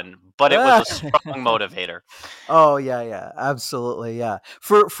pun, but it was a strong motivator. Oh yeah, absolutely, yeah.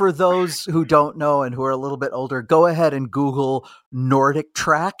 For those who don't know and who are a little bit older, go ahead and Google Nordic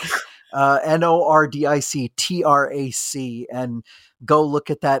Track, NORDIC TRAC, and go look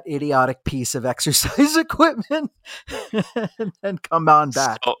at that idiotic piece of exercise equipment, and come on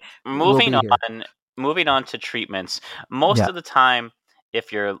back. So We'll moving be here. on, moving on to treatments. Most Yeah, of the time,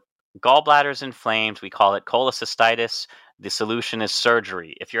 if your gallbladder's inflamed, we call it cholecystitis. The solution is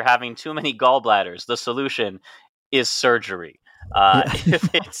surgery. If you're having too many gallbladders, the solution is surgery. yeah. If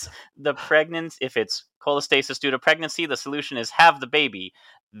it's cholestasis due to pregnancy, the solution is have the baby,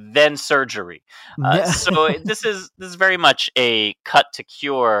 then surgery. Yeah. This is very much a cut to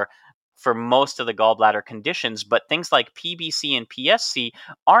cure for most of the gallbladder conditions, but things like PBC and PSC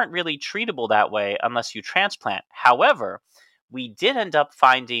aren't really treatable that way unless you transplant. However, we did end up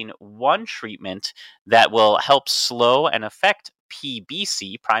finding one treatment that will help slow and affect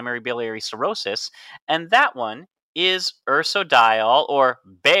PBC, primary biliary cirrhosis, and that one is ursodiol or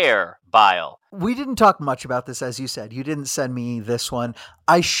bear bile. We didn't talk much about this, as you said. You didn't send me this one.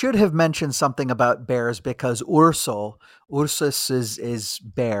 I should have mentioned something about bears because Ursus is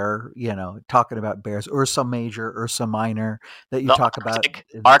bear, talking about bears. Ursa Major, Ursa Minor, that you The talk about.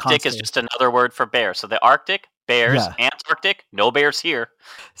 Arctic is just another word for bear. So the Arctic, bears, Yeah. Antarctic, no bears here.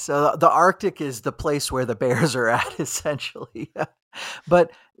 So the Arctic is the place where the bears are at, essentially.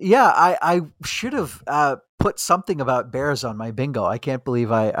 But yeah, I should have put something about bears on my bingo. I can't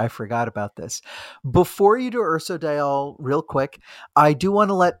believe I forgot about this. Before you do ursodiol, real quick, I do want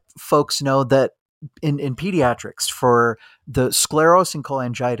to let folks know that in pediatrics for the sclerosis and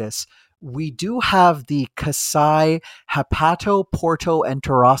cholangitis, we do have the Kasai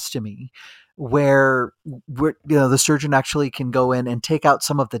hepatoportoenterostomy, where the surgeon actually can go in and take out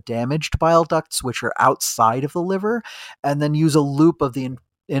some of the damaged bile ducts, which are outside of the liver, and then use a loop of the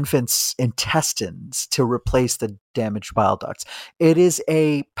infant's intestines to replace the damaged bile ducts. It is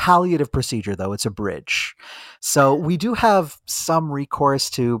a palliative procedure, though. It's a bridge. So we do have some recourse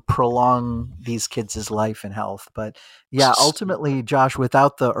to prolong these kids' life and health. But yeah, ultimately, Josh,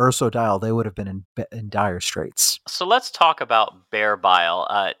 without the ursodiol, they would have been in dire straits. So let's talk about bear bile.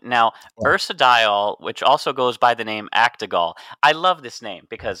 Now, ursodiol, which also goes by the name Actigol. I love this name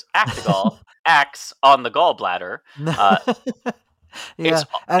because Actigol acts on the gallbladder. Yeah,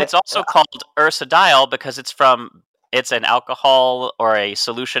 It's also called ursodiol because it's an alcohol or a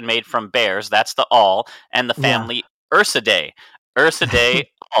solution made from bears. That's the all, and the family Ursidae. Ursidae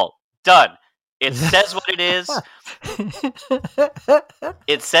all done. It says what it is.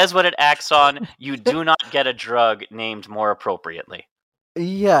 It says what it acts on. You do not get a drug named more appropriately.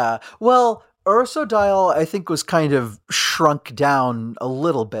 Yeah. Well, ursodiol, I think, was kind of shrunk down a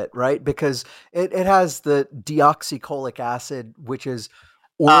little bit, right? Because it has the deoxycholic acid, which is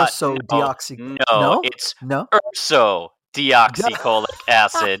It's ursodeoxycholic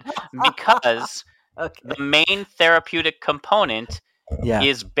acid because Okay. the main therapeutic component Yeah.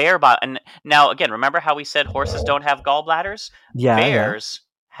 is bear bile. And now, again, remember how we said horses don't have gallbladders? Yeah. Bears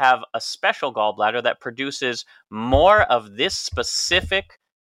have a special gallbladder that produces more of this specific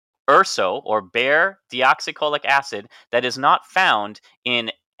urso or bear deoxycholic acid that is not found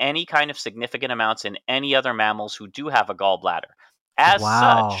in any kind of significant amounts in any other mammals who do have a gallbladder.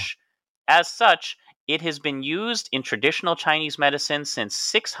 Wow. As such, it has been used in traditional Chinese medicine since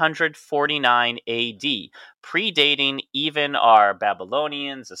 649 AD, predating even our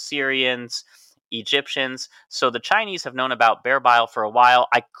Babylonians, Assyrians, Egyptians. So the Chinese have known about bear bile for a while.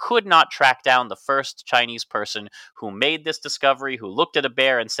 I could not track down the first Chinese person who made this discovery, who looked at a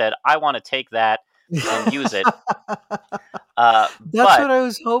bear and said, I want to take that and use it. That's but what I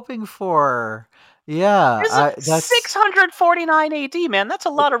was hoping for. Yeah. that's 649 AD, man. That's a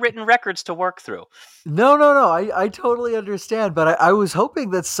lot of written records to work through. No. I totally understand, but I was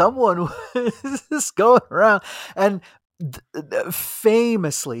hoping that someone was going around. And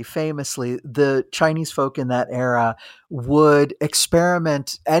famously, the Chinese folk in that era would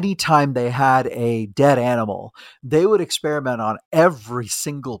experiment anytime they had a dead animal. They would experiment on every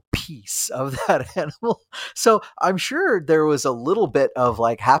single piece of that animal. So I'm sure there was a little bit of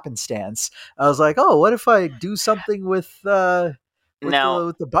like happenstance. I was like, oh, what if I do something with Now,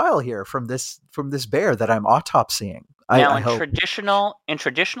 with the bile here from this bear that I'm autopsying? Now, I hope. in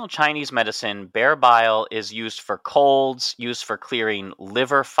traditional Chinese medicine, bear bile is used for colds, used for clearing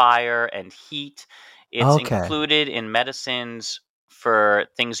liver fire and heat. It's Okay. included in medicines for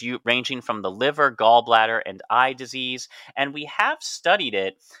things ranging from the liver, gallbladder, and eye disease. And we have studied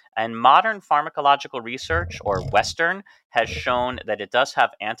it, and modern pharmacological research, or Western, has shown that it does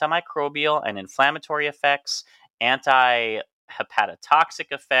have antimicrobial and inflammatory effects, anti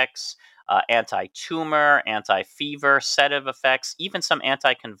hepatotoxic effects, anti-tumor, anti-fever, sedative effects, even some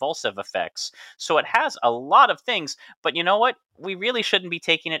anti-convulsive effects. So it has a lot of things, but you know what? We really shouldn't be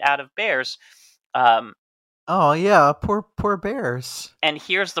taking it out of bears. Um, Oh yeah, poor bears. and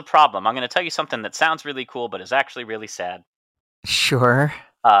here's the problem. I'm going to tell you something that sounds really cool, but is actually really sad. Sure.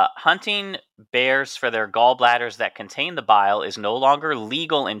 Hunting bears for their gallbladders that contain the bile is no longer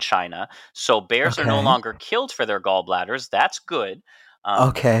legal in China, so bears are no Okay. longer killed for their gallbladders. That's good. Um,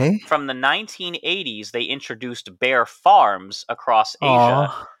 Okay. from the 1980s, they introduced bear farms across Asia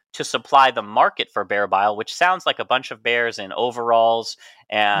Oh. to supply the market for bear bile, which sounds like a bunch of bears in overalls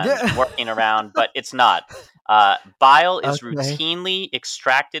and Yeah. working around, but it's not. Bile is Okay. routinely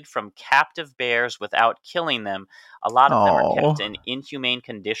extracted from captive bears without killing them. A lot of them are kept Oh. in inhumane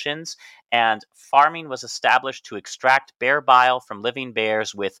conditions, and farming was established to extract bear bile from living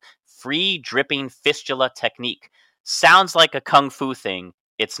bears with free dripping fistula technique. Sounds like a kung fu thing.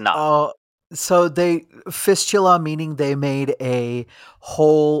 It's not. Oh. So they fistula meaning they made a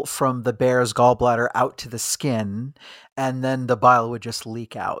hole from the bear's gallbladder out to the skin, and then the bile would just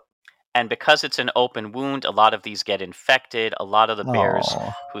leak out. And because it's an open wound, a lot of these get infected. A lot of the bears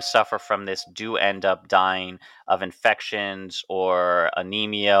Oh. who suffer from this do end up dying of infections or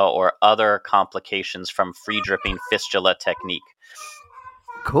anemia or other complications from free dripping fistula technique.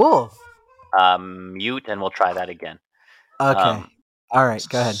 Cool. Mute, and we'll try that again. Okay. Um, All right.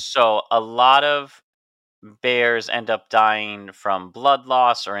 Go ahead. so a lot of bears end up dying from blood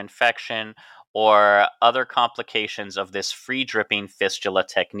loss or infection or other complications of this free dripping fistula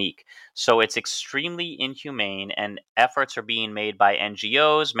technique. So it's extremely inhumane, and efforts are being made by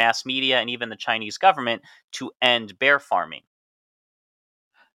NGOs, mass media, and even the Chinese government to end bear farming.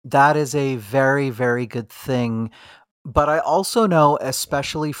 That is a very, very good thing. But I also know,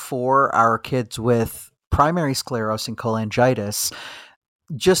 especially for our kids with primary sclerosis and cholangitis,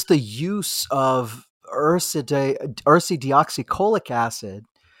 just the use of ursodeoxycholic acid.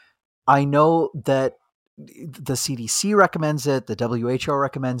 I know that the CDC recommends it, the WHO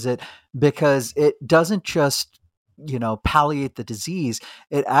recommends it, because it doesn't just, palliate the disease.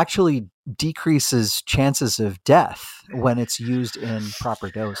 It actually decreases chances of death when it's used in proper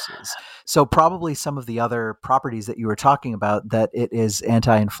doses. So probably some of the other properties that you were talking about, that it is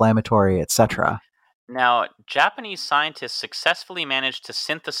anti-inflammatory, etc. Now, Japanese scientists successfully managed to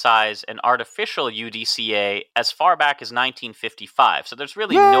synthesize an artificial UDCA as far back as 1955. So there's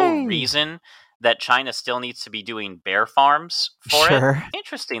really no Yay! reason that China still needs to be doing bear farms for it. Sure.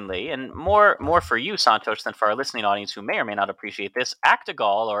 Interestingly, and more for you, Santosh, than for our listening audience who may or may not appreciate this,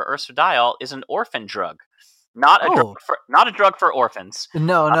 Actigol or ursodiol is an orphan drug, Oh, not a drug for orphans.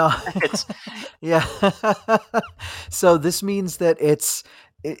 no, no. It's Yeah. So this means that it's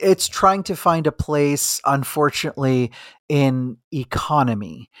trying to find a place, unfortunately, in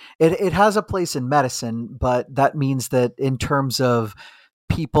economy. It has a place in medicine, but that means that in terms of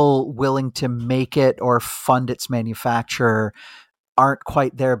people willing to make it or fund its manufacture aren't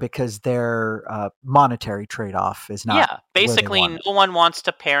quite there because their monetary trade-off is not Yeah, where they basically, want it. no one wants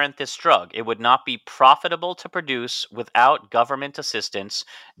to parent this drug. It would not be profitable to produce without government assistance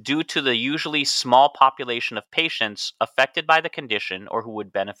due to the usually small population of patients affected by the condition or who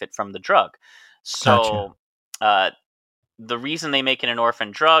would benefit from the drug. Gotcha. So, uh, the reason they make it an orphan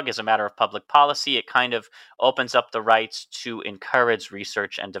drug is a matter of public policy. It kind of opens up the rights to encourage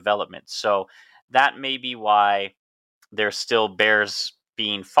research and development. So, that may be why there's still bears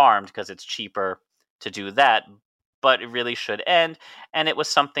being farmed because it's cheaper to do that, but it really should end. And it was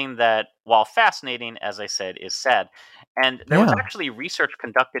something that, while fascinating, as I said, is sad. And there was Yeah. actually research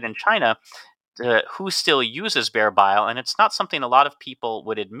conducted in China who still uses bear bile, and it's not something a lot of people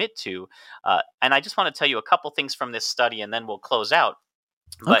would admit to. And I just want to tell you a couple things from this study, and then we'll close out.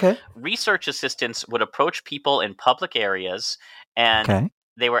 But Okay. research assistants would approach people in public areas and Okay.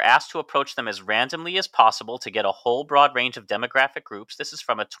 They were asked to approach them as randomly as possible to get a whole broad range of demographic groups. This is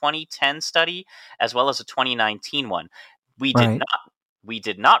from a 2010 study as well as a 2019 one. We did Right. not we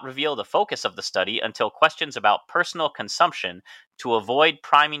did not reveal the focus of the study until questions about personal consumption to avoid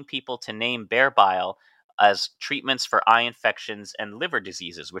priming people to name bear bile as treatments for eye infections and liver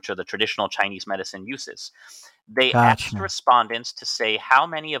diseases, which are the traditional Chinese medicine uses. They asked Gotcha. respondents to say how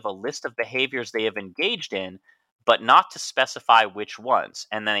many of a list of behaviors they have engaged in, but not to specify which ones.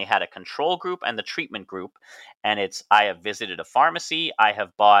 And then they had a control group and the treatment group. And it's I have visited a pharmacy, I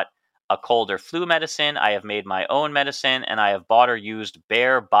have bought a cold or flu medicine, I have made my own medicine, and I have bought or used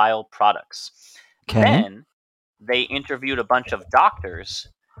bear bile products. Okay. Then they interviewed a bunch of doctors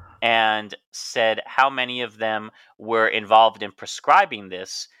and said how many of them were involved in prescribing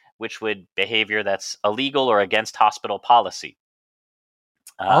this, which would behavior that's illegal or against hospital policy.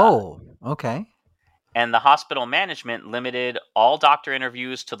 Oh, okay. And the hospital management limited all doctor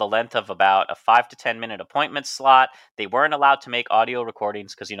interviews to the length of about a 5 to 10 minute appointment slot. They weren't allowed to make audio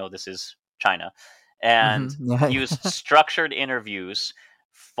recordings because, this is China, and Yeah. used structured interviews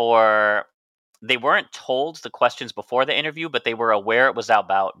for. They weren't told the questions before the interview, but they were aware it was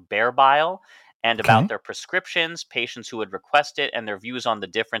about bear bile and about Okay. their prescriptions, patients who would request it, and their views on the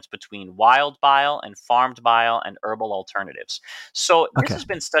difference between wild bile and farmed bile and herbal alternatives. So this Okay. has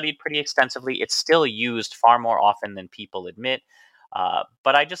been studied pretty extensively. It's still used far more often than people admit.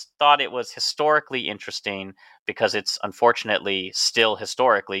 But I just thought it was historically interesting because it's unfortunately still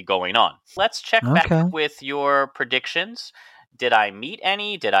historically going on. Let's check back Okay. with your predictions. Did I meet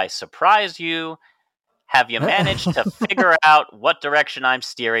any? Did I surprise you? Have you managed to figure out what direction I'm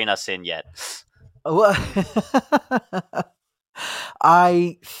steering us in yet? Well,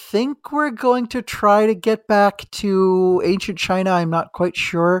 I think we're going to try to get back to ancient China. I'm not quite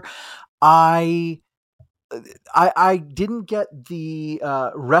sure. I I didn't get the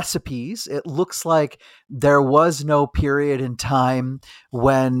recipes. It looks like there was no period in time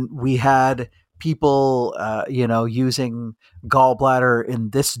when we had people, using gallbladder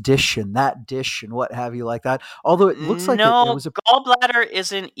in this dish and that dish and what have you like that. Although it looks like it No, was a gallbladder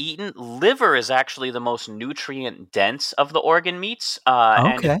isn't eaten. Liver is actually the most nutrient dense of the organ meats.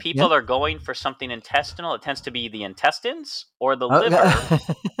 And if okay, yeah. people are going for something intestinal, it tends to be the intestines or the liver, Okay.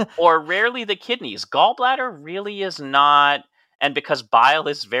 or rarely the kidneys. Gallbladder really is not, and because bile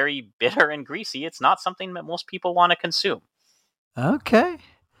is very bitter and greasy, it's not something that most people want to consume. Okay.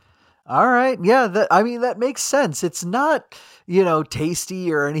 All right. Yeah, that makes sense. It's not,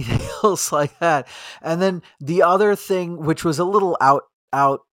 tasty or anything else like that. And then the other thing, which was a little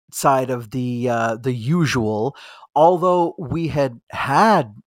outside of the usual, although we had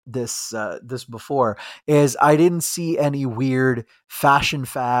this before, is I didn't see any weird fashion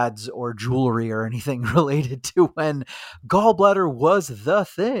fads or jewelry or anything related to when gallbladder was the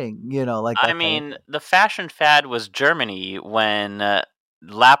thing, like I that kind of mean, thing. the fashion fad was Germany when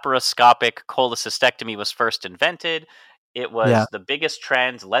laparoscopic cholecystectomy was first invented. It Yeah. was the biggest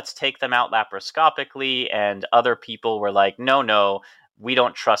trend. Let's take them out laparoscopically. And other people were like, no, no, we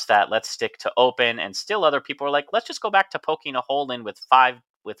don't trust that. Let's stick to open. And still other people were like, let's just go back to poking a hole in with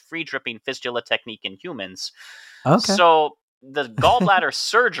free dripping fistula technique in humans. Okay. So the gallbladder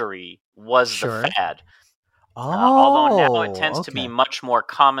surgery was the Sure. fad. Although now it Oh, tends to be okay. much more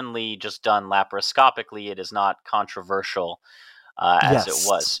commonly just done laparoscopically, it is not controversial as it Yes.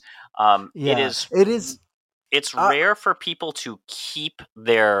 was. It Yeah. is. It is. It's Uh, rare for people to keep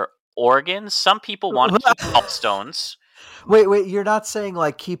their organs. Some people want to keep gallstones. wait. You're not saying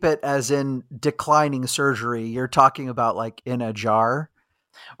like keep it as in declining surgery. You're talking about like in a jar.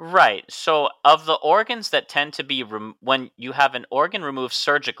 Right. So, of the organs that tend to be when you have an organ removed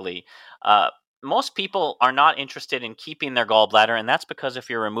surgically, uh, most people are not interested in keeping their gallbladder, and that's because if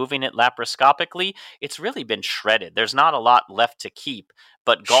you're removing it laparoscopically, it's really been shredded. There's not a lot left to keep,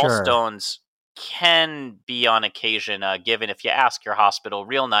 but Sure. gallstones can be on occasion given if you ask your hospital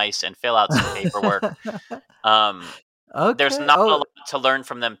real nice and fill out some paperwork. Um, there's Okay. not a Oh, lot to learn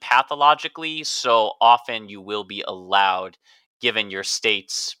from them pathologically, so often you will be allowed, given your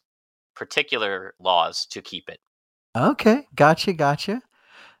state's particular laws, to keep it. okay. Gotcha.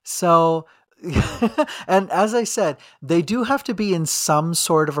 So, and as I said, they do have to be in some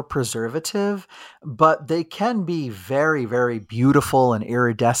sort of a preservative, but they can be very, very beautiful and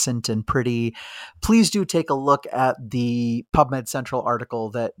iridescent and pretty. Please do take a look at the PubMed Central article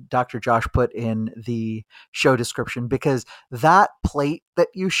that Dr. Josh put in the show description, because that plate that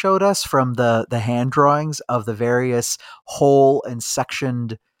you showed us from the hand drawings of the various whole and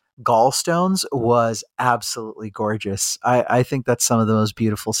sectioned gallstones was absolutely gorgeous. I think that's some of the most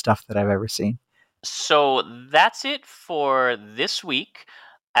beautiful stuff that I've ever seen. So that's it for this week.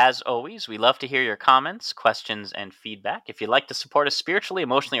 As always, we love to hear your comments, questions, and feedback. If you'd like to support us spiritually,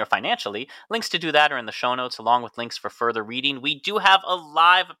 emotionally, or financially, links to do that are in the show notes, along with links for further reading. We do have a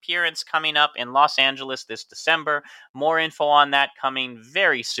live appearance coming up in Los Angeles this December. More info on that coming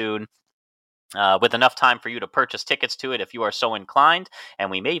very soon. With enough time for you to purchase tickets to it if you are so inclined. And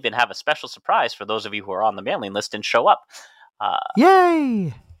we may even have a special surprise for those of you who are on the mailing list and show up.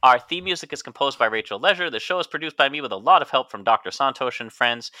 Yay! Our theme music is composed by Rachel Leisure. The show is produced by me with a lot of help from Dr. Santosh and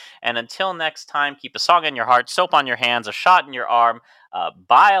friends. And until next time, keep a song in your heart, soap on your hands, a shot in your arm,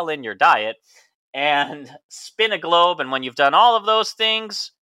 bile in your diet, and spin a globe. And when you've done all of those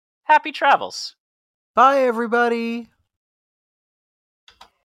things, happy travels. Bye, everybody.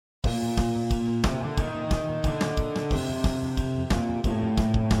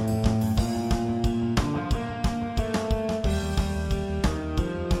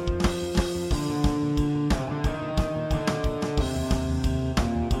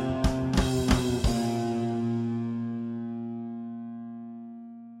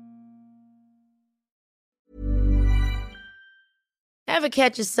 Ever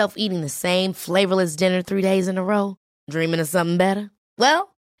catch yourself eating the same flavorless dinner 3 days in a row? Dreaming of something better?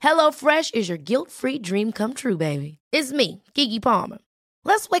 Well, HelloFresh is your guilt-free dream come true, baby. It's me, Keke Palmer.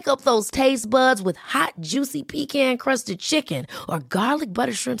 Let's wake up those taste buds with hot, juicy pecan-crusted chicken or garlic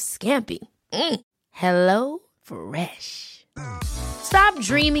butter shrimp scampi. Hello Fresh. Stop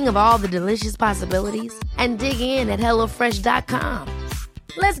dreaming of all the delicious possibilities and dig in at HelloFresh.com.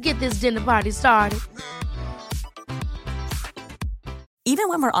 Let's get this dinner party started. Even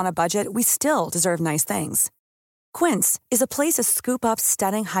when we're on a budget, we still deserve nice things. Quince is a place to scoop up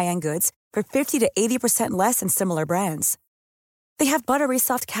stunning high-end goods for 50 to 80% less than similar brands. They have buttery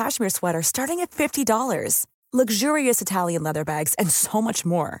soft cashmere sweaters starting at $50, luxurious Italian leather bags, and so much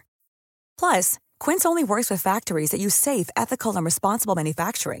more. Plus, Quince only works with factories that use safe, ethical, and responsible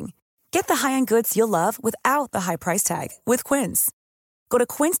manufacturing. Get the high-end goods you'll love without the high price tag with Quince. Go to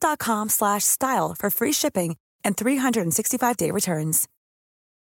quince.com/style for free shipping and 365-day returns.